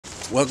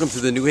Welcome to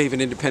the New Haven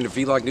Independent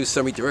Vlog News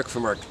Summary direct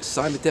from our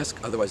assignment desk,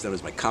 otherwise known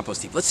as my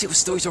compost heap. Let's see what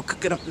stories are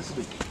cooking up this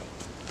week.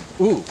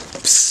 Ooh,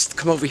 psst,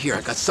 come over here.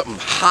 I got something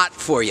hot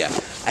for you.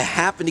 I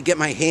happen to get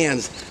my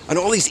hands on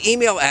all these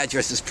email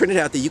addresses printed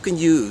out that you can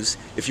use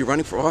if you're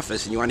running for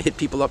office and you want to hit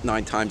people up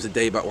 9 times a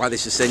day about why they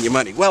should send you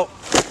money. Well,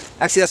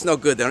 actually that's no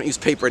good. They don't use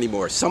paper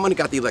anymore. Someone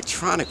got the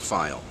electronic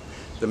file.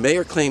 The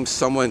mayor claims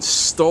someone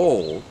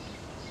stole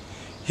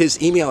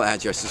his email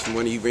addresses from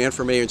when he ran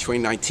for mayor in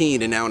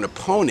 2019, and now an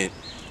opponent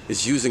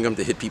is using them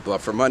to hit people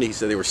up for money. He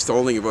said they were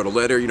stolen. He wrote a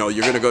letter, you know,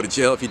 you're going to go to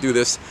jail if you do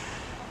this.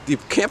 The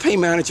campaign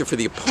manager for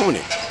the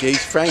opponent, Gage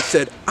Frank,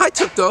 said, I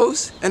took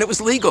those and it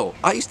was legal.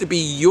 I used to be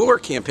your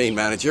campaign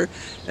manager,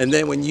 and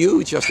then when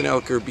you, Justin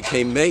Elker,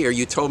 became mayor,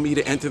 you told me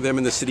to enter them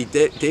in the city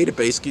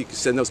database. You could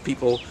send those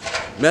people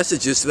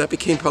messages, so that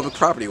became public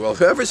property. Well,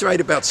 whoever's right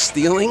about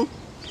stealing,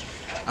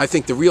 I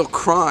think the real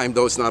crime,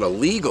 though it's not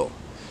illegal,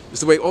 is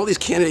the way all these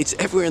candidates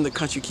everywhere in the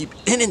country keep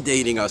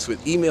inundating us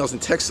with emails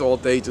and texts all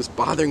day, just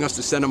bothering us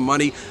to send them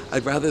money.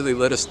 I'd rather they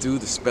let us do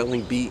the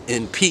spelling bee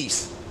in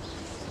peace.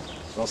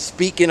 Well,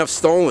 speaking of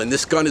stolen,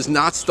 this gun is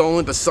not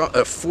stolen, but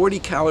a 40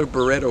 caliber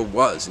Beretta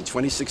was. In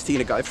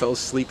 2016, a guy fell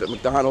asleep at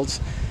McDonald's,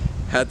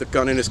 had the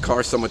gun in his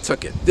car, someone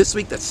took it. This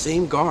week, that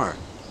same gun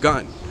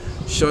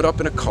showed up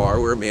in a car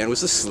where a man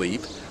was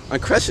asleep on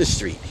Crescent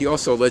Street. He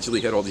also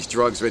allegedly had all these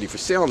drugs ready for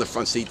sale in the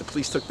front seat. The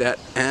police took that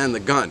and the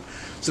gun.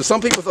 So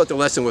some people thought the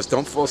lesson was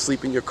don't fall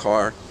asleep in your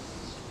car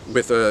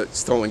with a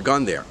stolen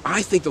gun there.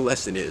 I think the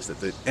lesson is that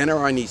the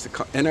NRA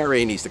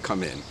needs to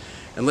come in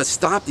and let's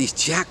stop these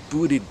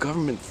jackbooted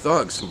government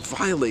thugs from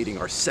violating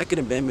our Second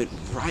Amendment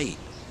right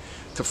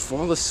to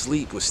fall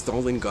asleep with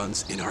stolen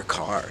guns in our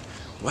car.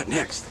 What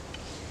next?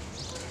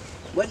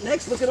 What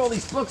next? Look at all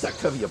these books.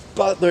 Octavia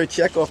Butler,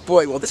 Chekhov.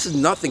 Boy, well, this is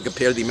nothing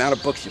compared to the amount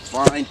of books you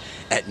find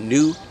at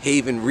New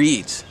Haven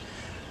Reads.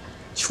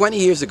 20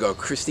 years ago,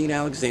 Christine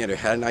Alexander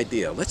had an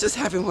idea. Let's just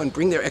have everyone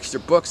bring their extra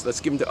books. Let's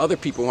give them to other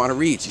people who want to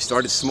read. She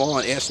started small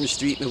on Ashland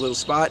Street in a little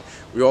spot.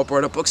 We all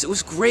brought up books. It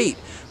was great,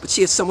 but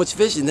she had so much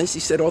vision. Then she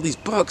said, all these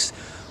books,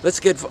 let's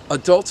get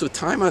adults with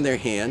time on their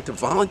hand to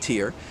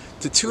volunteer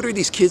to tutor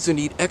these kids who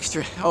need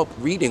extra help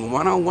reading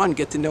one-on-one,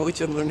 get to know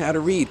each other, learn how to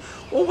read.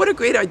 Well, what a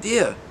great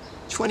idea.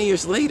 20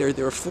 years later,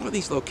 there are 4 of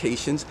these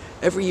locations.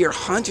 Every year,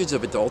 hundreds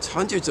of adults,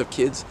 hundreds of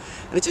kids.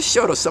 And it just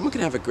showed us someone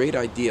can have a great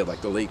idea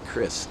like the late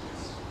Chris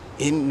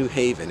in New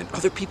Haven, and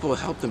other people will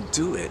help them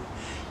do it.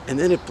 And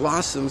then it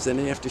blossoms, and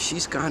then after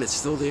she's gone, it's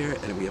still there,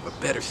 and we have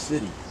a better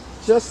city.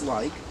 Just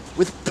like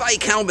with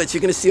bike helmets.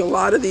 You're going to see a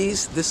lot of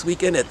these this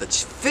weekend at the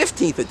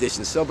 15th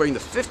edition, celebrating the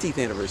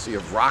 50th anniversary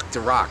of Rock to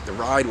Rock, the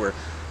ride where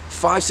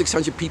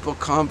 500-600 people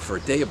come for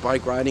a day of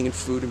bike riding and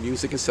food and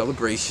music and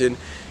celebration.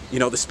 You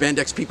know, the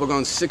spandex people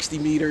going 60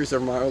 meters or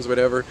miles,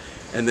 whatever,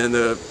 and then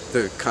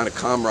the kind of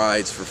calm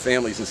rides for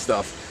families and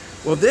stuff.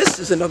 Well, this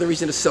is another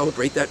reason to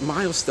celebrate that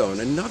milestone,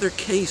 another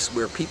case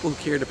where people who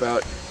cared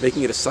about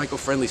making it a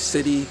cycle-friendly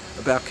city,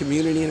 about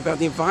community, and about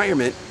the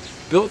environment,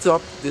 built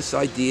up this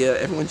idea.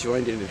 Everyone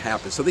joined in and it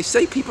happened. So they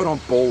say people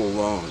don't bowl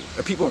alone.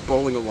 People are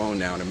bowling alone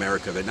now in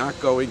America. They're not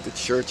going to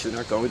church, they're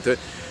not going to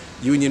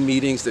union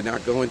meetings, they're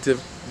not going to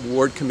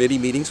ward committee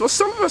meetings. Well,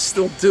 some of us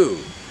still do,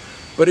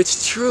 but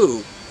it's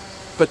true.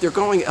 But they're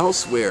going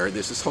elsewhere.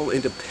 There's this whole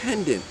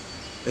independent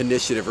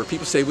initiative where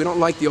people say we don't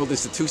like the old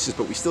institutions,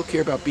 but we still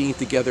care about being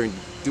together and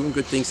doing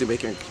good things and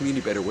making our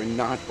community better. We're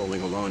not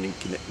bowling alone in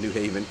New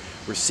Haven.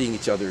 We're seeing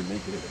each other and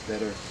making it a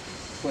better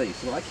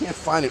place. Well, I can't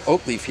find an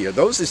oak leaf here.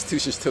 Those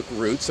institutions took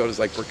root, so does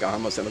like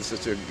Bergamos and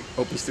such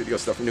open studio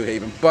stuff in New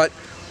Haven, but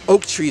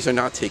oak trees are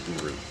not taking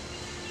root.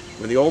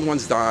 When the old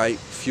ones die,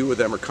 few of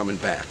them are coming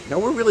back. Now,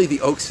 we're really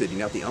the oak city,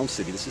 not the elm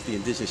city. This is the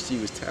indigenous tree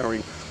was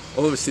towering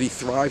all over the city,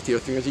 thrived here,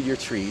 300-year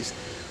trees.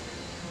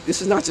 This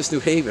is not just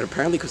New Haven.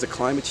 Apparently because of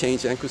climate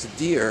change and because of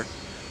deer,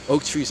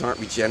 oak trees aren't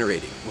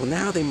regenerating. Well,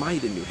 now they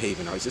might in New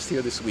Haven. I was just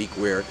here this week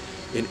where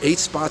in 8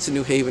 spots in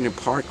New Haven in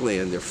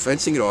parkland, they're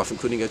fencing it off,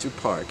 including Edgewood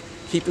Park,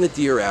 keeping the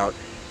deer out,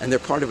 and they're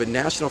part of a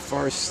National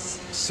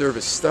Forest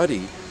Service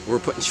study where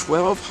we're putting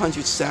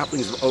 1,200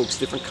 saplings of oaks,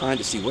 different kind,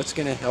 to see what's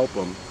going to help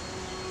them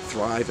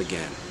thrive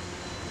again,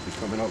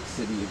 become an oak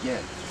city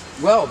again.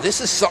 Well, this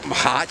is something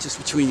hot just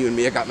between you and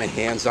me I got my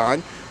hands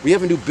on. We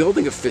have a new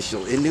building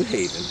official in New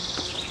Haven.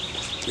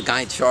 The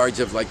guy in charge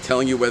of like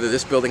telling you whether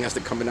this building has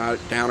to come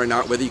down or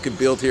not, whether you can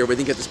build here,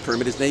 whether you can get this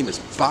permit. His name is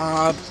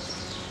Bob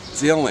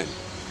Dylan.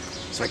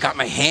 So I got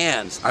my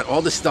hands on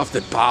all the stuff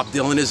that Bob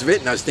Dylan has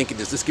written. I was thinking,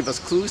 does this give us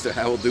clues to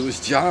how he'll do his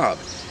job?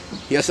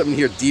 He has something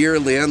here, Dear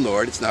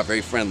Landlord, it's not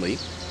very friendly.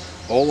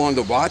 All along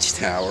the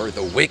watchtower,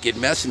 the wicked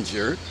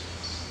messenger,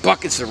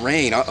 buckets of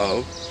rain,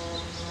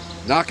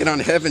 knocking on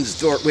heaven's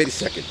door. Wait a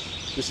second,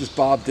 this is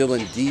Bob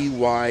Dylan,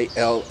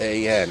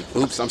 D-Y-L-A-N.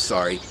 Oops, I'm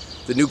sorry.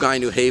 The new guy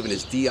in New Haven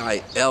is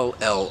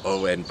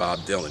D-I-L-L-O-N, Bob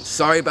Dylan.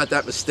 Sorry about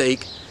that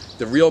mistake.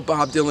 The real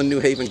Bob Dylan, New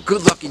Haven.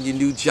 Good luck in your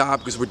new job,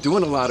 because we're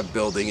doing a lot of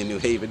building in New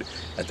Haven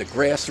at the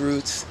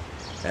grassroots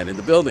and in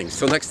the buildings.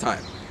 Till next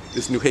time,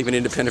 this New Haven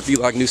Independent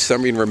Vlog News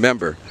Summary, and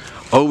remember,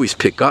 always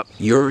pick up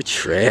your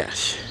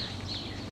trash.